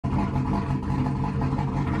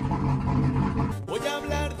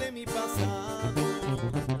de mi pasado.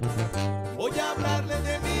 Voy a hablarle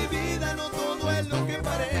de mi vida, no todo es lo que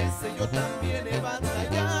parece, yo también he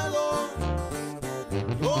batallado.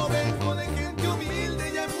 Yo vengo de gente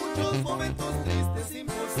humilde y hay muchos momentos tristes,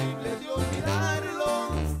 imposibles de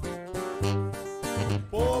olvidarlos.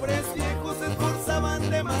 Pobres viejos se esforzaban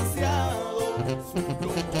demasiado, su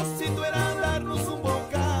propósito era darnos un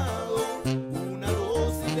bocado, una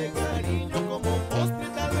dosis de cariño como un postre.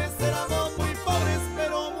 Tal vez éramos muy pobres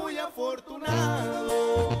pero muy afortunados.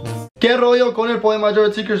 ¿Qué rollo con el poema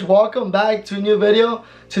Major Seekers? Welcome back to a new video.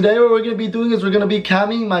 Today what we're going to be doing is we're going to be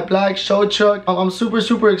camming my black show truck. I'm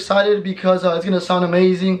super excited because it's going to sound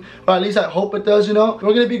amazing, or at least I hope it does, you know.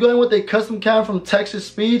 We're going to be going with a custom cam from Texas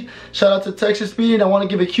Speed. Shout out to Texas Speed, and I want to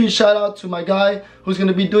give a huge shout out to my guy who's going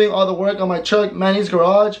to be doing all the work on my truck, Manny's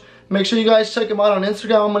Garage. Make sure you guys check him out on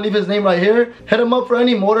Instagram. I'm going to leave his name right here. Hit him up for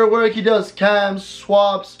any motor work. He does cams,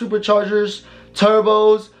 swaps, superchargers,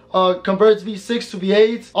 turbos, converts V6 to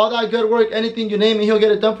V8s, all that good work, anything you name it, he'll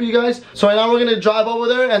get it done for you guys. So right now we're gonna drive over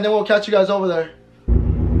there and then we'll catch you guys over there.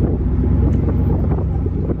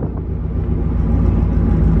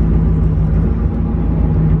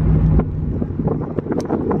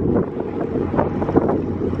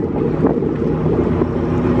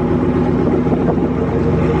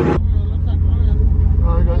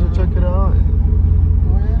 Alright guys, so check it out.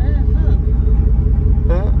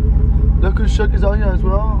 Look whose truck is out here as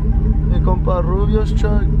well. Mi compa Rubio's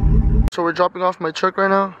truck. So we're dropping off my truck right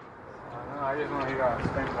now. I just know he got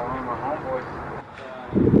spanked by one of my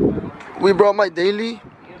homeboys. We brought my daily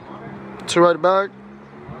to ride back.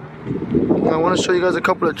 And I want to show you guys a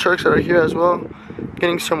couple of trucks that are here as well,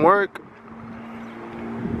 getting some work.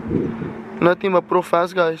 Nothing but puro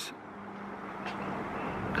fast guys.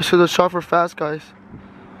 This is a shop for fast guys.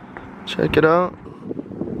 Check it out.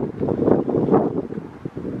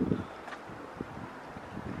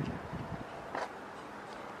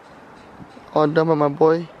 All done by my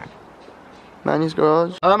boy Manny's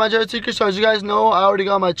Garage. Alright my Jet Seekers, so as you guys know, I already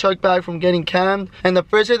got my truck back from getting cammed. And the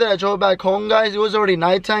first day that I drove back home guys, it was already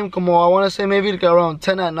nighttime, como I want to say maybe like around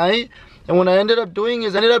 10 at night. And what I ended up doing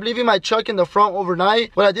is I ended up leaving my truck in the front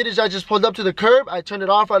overnight. What I did is I just pulled up to the curb. I turned it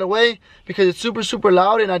off right away because it's super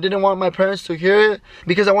loud and I didn't want my parents to hear it,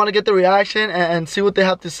 because I want to get the reaction and see what they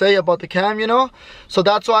have to say about the cam, you know. So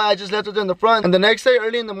that's why I just left it in the front. And the next day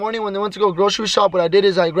early in the morning when they went to go grocery shop, what I did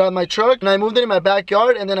is I grabbed my truck and I moved it in my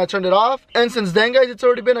backyard and then I turned it off. And since then guys, it's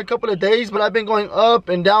already been a couple of days, but I've been going up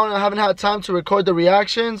and down and I haven't had time to record the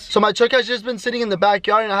reactions. So my truck has just been sitting in the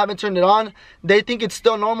backyard and I haven't turned it on. They think it's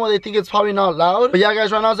still normal. They think it's probably not loud. But yeah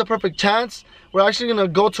guys, right now is a perfect chance. We're actually gonna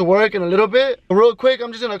go to work in a little bit. Real quick,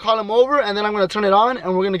 I'm just gonna call them over and then I'm gonna turn it on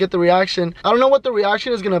and we're gonna get the reaction. I don't know what the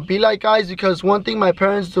reaction is gonna be like guys, because one thing my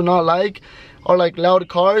parents do not like are like loud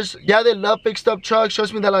cars. Yeah, they love fixed up trucks.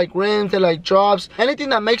 Trust me, they like rims, they like drops. Anything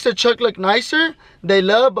that makes the truck look nicer, they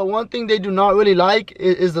love. But one thing they do not really like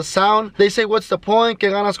is the sound. They say, what's the point?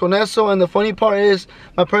 ¿Qué ganas con eso? And the funny part is,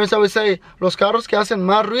 my parents always say, los carros que hacen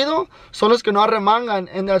más ruido son los que no arremangan.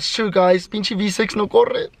 And that's true guys. Pinche V6 no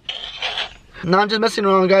corre. No, I'm just messing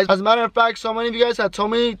around guys. As a matter of fact, so many of you guys have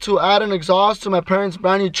told me to add an exhaust to my parents'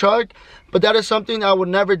 brand new truck, but that is something I would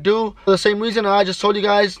never do. For the same reason I just told you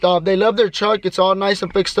guys, they love their truck. It's all nice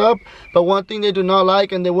and fixed up, but one thing they do not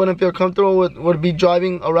like and they wouldn't feel comfortable with would be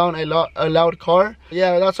driving around a loud car.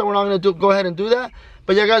 Yeah, that's why we're not gonna go ahead and do that.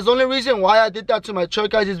 But yeah guys, the only reason why I did that to my truck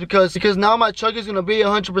guys is because now my truck is gonna be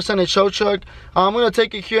 100% a show truck. I'm gonna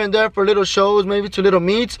take it here and there for little shows, maybe to little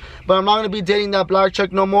meets, but I'm not gonna be dating that black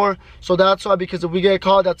truck no more. So that's why, because if we get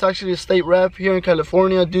caught, that's actually a state rep here in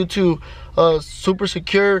California due to super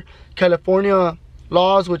secure California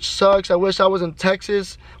laws, which sucks. I wish I was in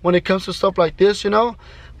Texas when it comes to stuff like this, you know.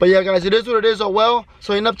 But yeah guys, it is what it is. Oh well.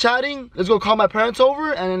 So enough chatting, let's go call my parents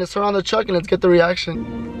over and then let's turn on the truck and let's get the reaction.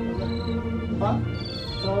 Huh?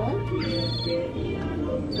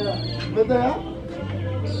 ¿Vete allá?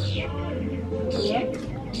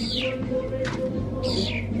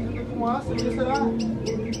 ¿Cómo hace? ¿Qué será?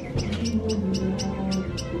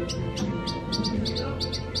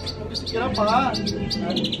 No que se quiera apagar.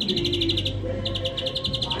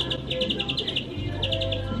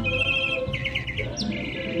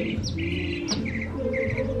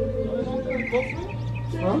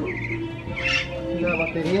 ¿Ah? La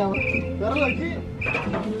batería, agárrala aquí.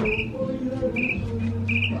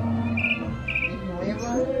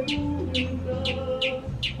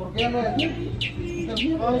 ¿Por qué no hay aquí?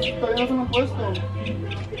 Ay, todavía no se me han puesto.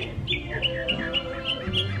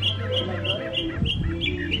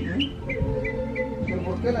 ¿Pero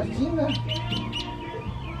por qué la chinga?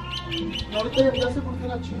 No, ahorita ya sé por qué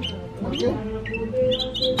la chinga. ¿Por qué?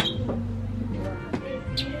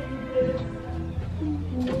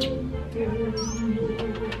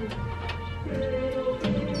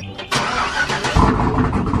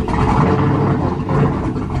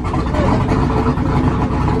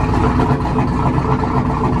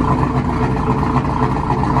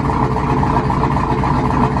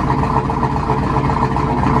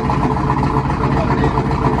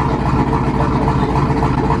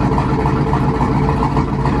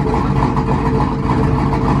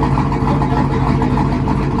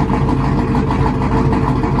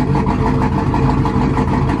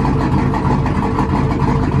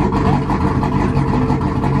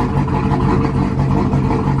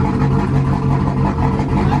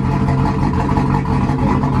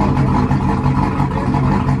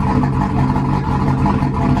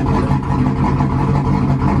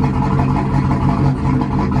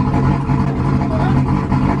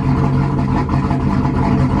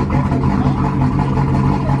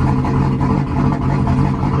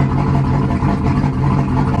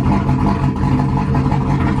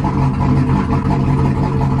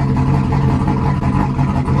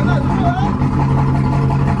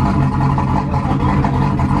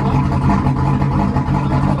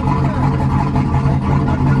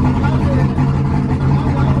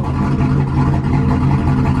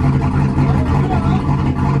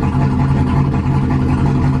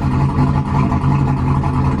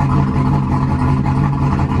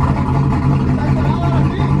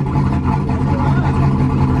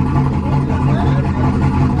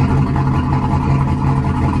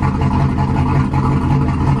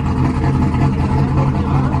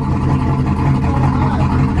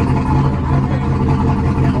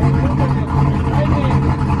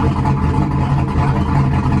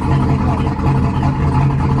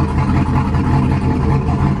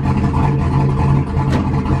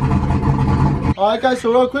 Alright guys,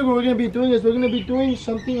 so real quick what we're going to be doing is we're going to be doing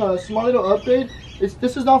something, a small little upgrade.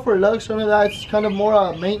 This is not for lux or none of that, it's kind of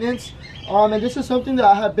more maintenance. And this is something that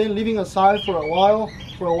I have been leaving aside for a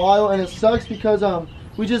while, and it sucks because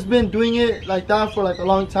we just been doing it like that for like a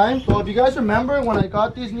long time. So if you guys remember when I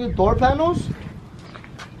got these new door panels,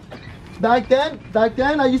 back then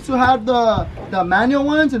I used to have the manual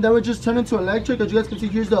ones and they would just turn into electric. As you guys can see,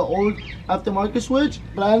 here's the old aftermarket switch,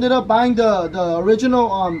 but I ended up buying the original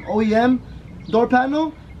OEM door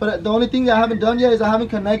panel. But the only thing that I haven't done yet is I haven't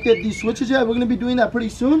connected these switches yet. We're going to be doing that pretty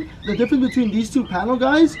soon. The difference between these two panel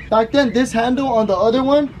guys, back then this handle on the other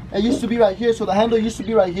one, it used to be right here. So the handle used to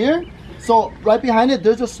be right here. So right behind it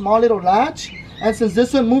there's a small little latch, and since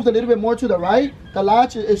this one moved a little bit more to the right, the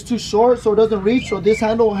latch is too short, so it doesn't reach. So this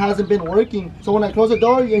handle hasn't been working. So when I close the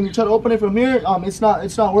door and you try to open it from here, it's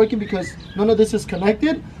not working because none of this is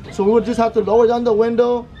connected. So we would just have to lower down the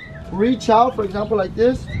window, reach out, for example like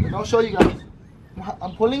this, and I'll show you guys.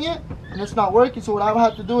 I'm pulling it and it's not working, so what I would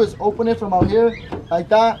have to do is open it from out here like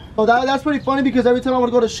that. So that's pretty funny because every time I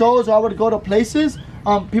would go to shows or I would go to places,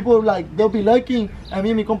 people like, they'll be looking, and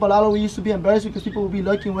me and mi compa Lalo, we used to be embarrassed because people would be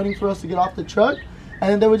looking, waiting for us to get off the truck,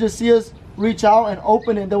 and then they would just see us reach out and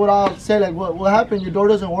open it, and they would all say like, what happened, your door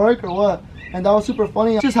doesn't work or what? And that was super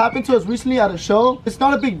funny. It just happened to us recently at a show. It's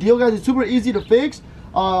not a big deal guys, it's super easy to fix.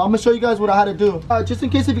 I'm gonna show you guys what I had to do. Just in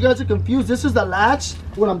case if you guys are confused, this is the latch.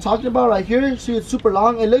 What I'm talking about right here. See, it's super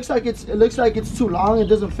long. It looks like it's too long. It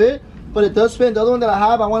doesn't fit, but it does fit. And the other one that I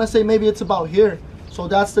have, I want to say maybe it's about here. So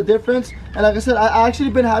that's the difference. And like I said, I actually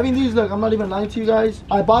been having these. Look, I'm not even lying to you guys.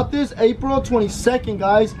 I bought this April 22nd,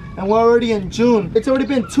 guys, and we're already in June. It's already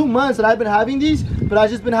been 2 months that I've been having these, but I've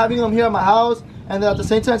just been having them here at my house. And then at the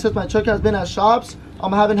same time, since my truck has been at shops, I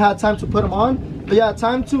haven't had time to put them on. But yeah,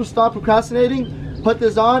 time to stop procrastinating. Put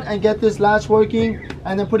this on and get this latch working,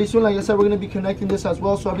 and then pretty soon, like I said, we're going to be connecting this as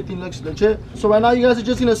well, so everything looks legit. So right now you guys are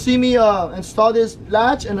just going to see me install this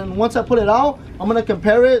latch, and then once I put it out, I'm going to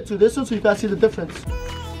compare it to this one so you guys see the difference.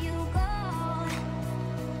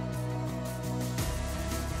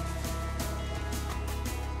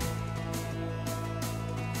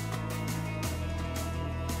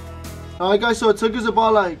 Alright guys, so it took us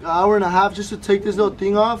about like an hour and a half just to take this little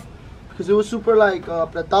thing off because it was super like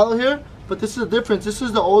apretado here. But this is the difference. This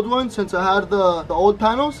is the old one since I had the old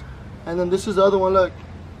panels, and then this is the other one. Look,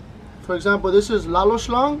 for example, this is Lalo's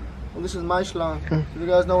schlong and this is my schlong. So you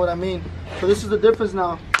guys know what I mean. So this is the difference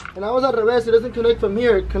now. And I was at revés. It doesn't connect from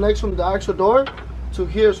here. It connects from the actual door to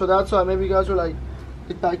here. So that's why maybe you guys were like,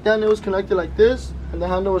 back then it was connected like this, and the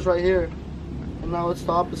handle was right here, and now it's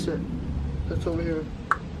the opposite. It's over here.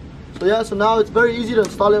 So yeah, so now it's very easy to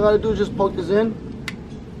install it. All I gotta do is just poke this in.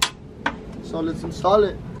 So let's install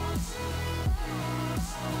it.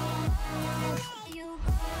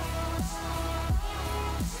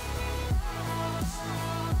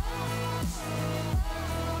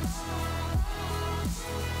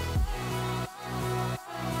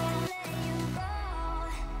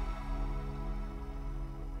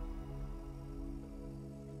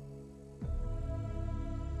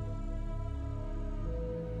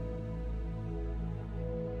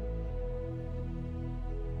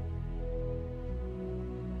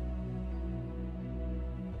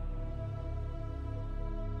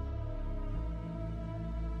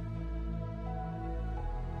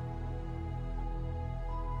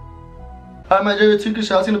 Alright, my Jerry Tweek,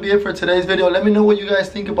 so that's gonna be it for today's video. Let me know what you guys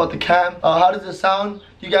think about the cam. How does it sound?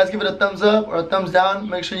 You guys give it a thumbs up or a thumbs down.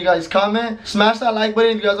 Make sure you guys comment. Smash that like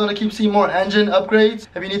button if you guys want to keep seeing more engine upgrades.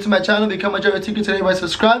 If you're new to my channel, become a Jerry Tweek today by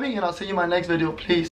subscribing, and I'll see you in my next video. Peace.